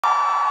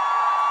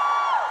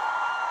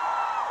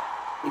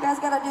guys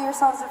gotta do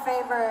yourselves a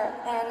favor,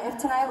 and if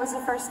tonight was the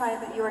first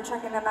night that you were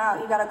checking them out,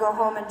 you gotta go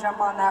home and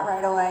jump on that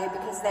right away,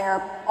 because they are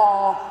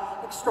all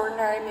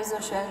extraordinary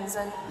musicians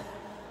and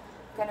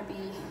gonna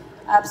be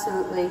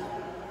absolutely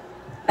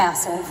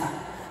massive.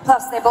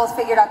 Plus, they both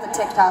figured out the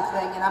TikTok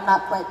thing, and I'm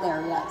not quite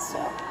there yet,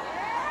 so.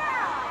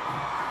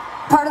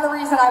 Part of the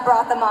reason I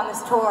brought them on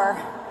this tour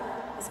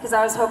is because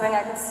I was hoping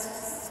I could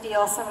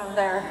steal some of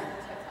their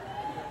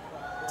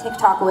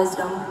TikTok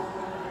wisdom.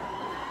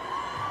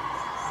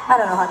 I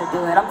don't know how to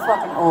do it. I'm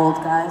fucking old,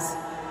 guys.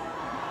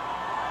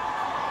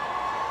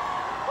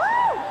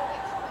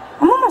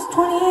 I'm almost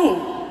 28.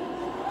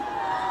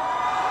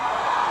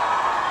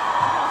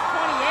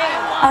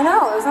 I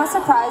know, it was not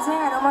surprising.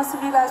 I know most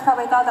of you guys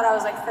probably thought that I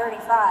was like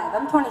 35.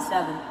 I'm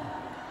 27.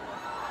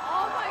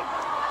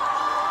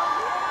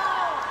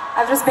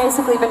 I've just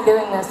basically been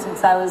doing this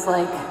since I was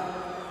like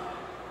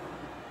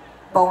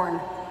born.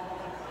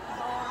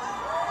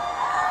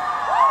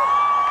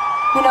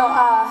 You know,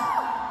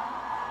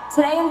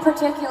 today in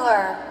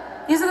particular,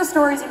 these are the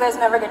stories you guys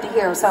never get to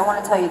hear, so I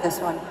want to tell you this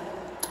one.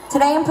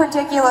 Today in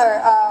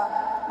particular,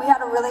 we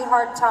had a really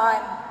hard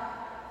time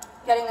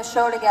getting the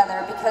show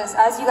together because,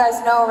 as you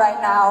guys know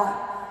right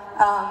now,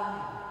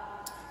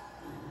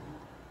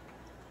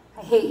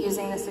 I hate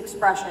using this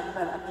expression,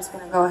 but I'm just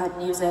going to go ahead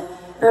and use it.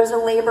 There's a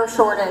labor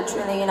shortage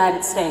in the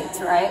United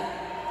States, right?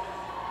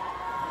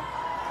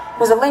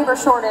 There's a labor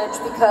shortage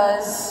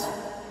because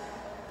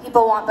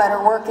people want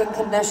better working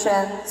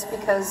conditions,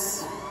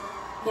 because,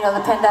 you know, the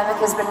pandemic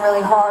has been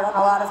really hard on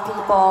a lot of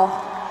people.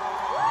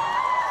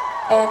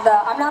 And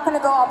I'm not going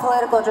to go all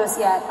political just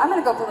yet. I'm going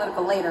to go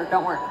political later,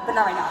 don't worry, but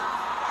not right now.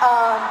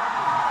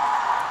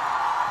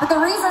 But the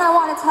reason I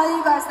want to tell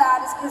you guys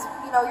that is because,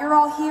 you know, you're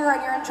all here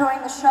and you're enjoying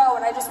the show,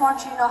 and I just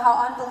want you to know how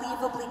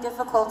unbelievably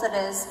difficult it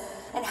is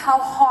and how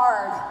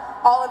hard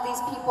all of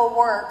these people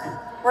work,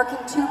 working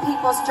two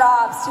people's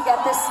jobs to get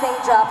this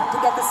stage up and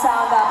to get the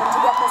sound up and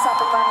to get this up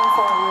and running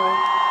for you.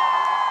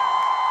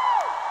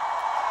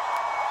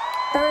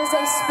 There is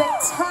a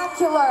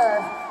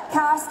spectacular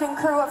cast and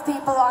crew of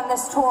people on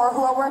this tour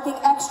who are working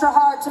extra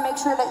hard to make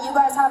sure that you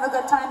guys have a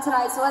good time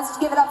tonight, so let's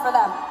give it up for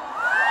them.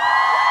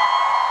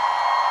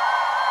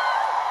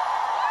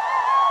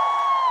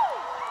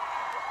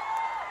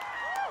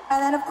 And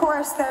then, of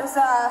course, there's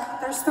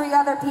three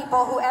other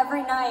people who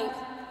every night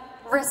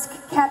risk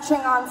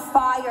catching on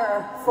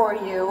fire for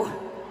you.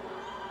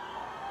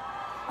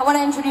 I want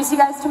to introduce you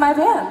guys to my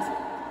band.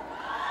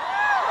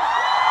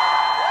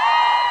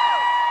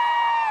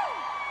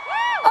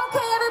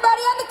 Okay,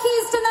 everybody, on the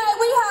keys tonight,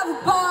 we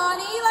have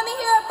Bonnie. Let me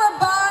hear it for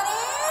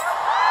Bonnie.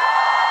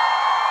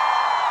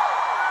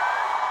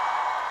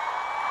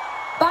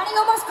 Bonnie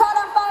almost caught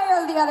on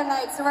fire the other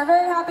night, so we're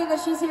very happy that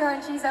she's here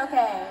and she's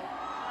okay.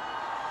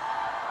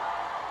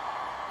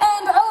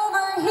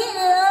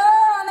 Here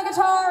on the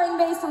guitar and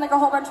bass and like a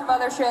whole bunch of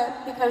other shit,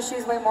 because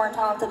she's way more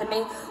talented than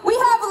me, we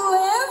have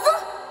Liv.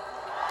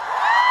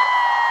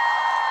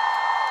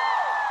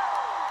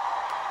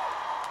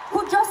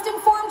 Who just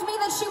informed me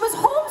that she was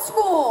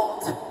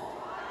homeschooled.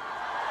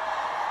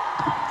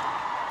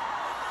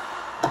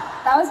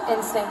 That was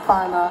instant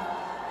karma.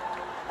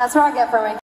 That's what I get for my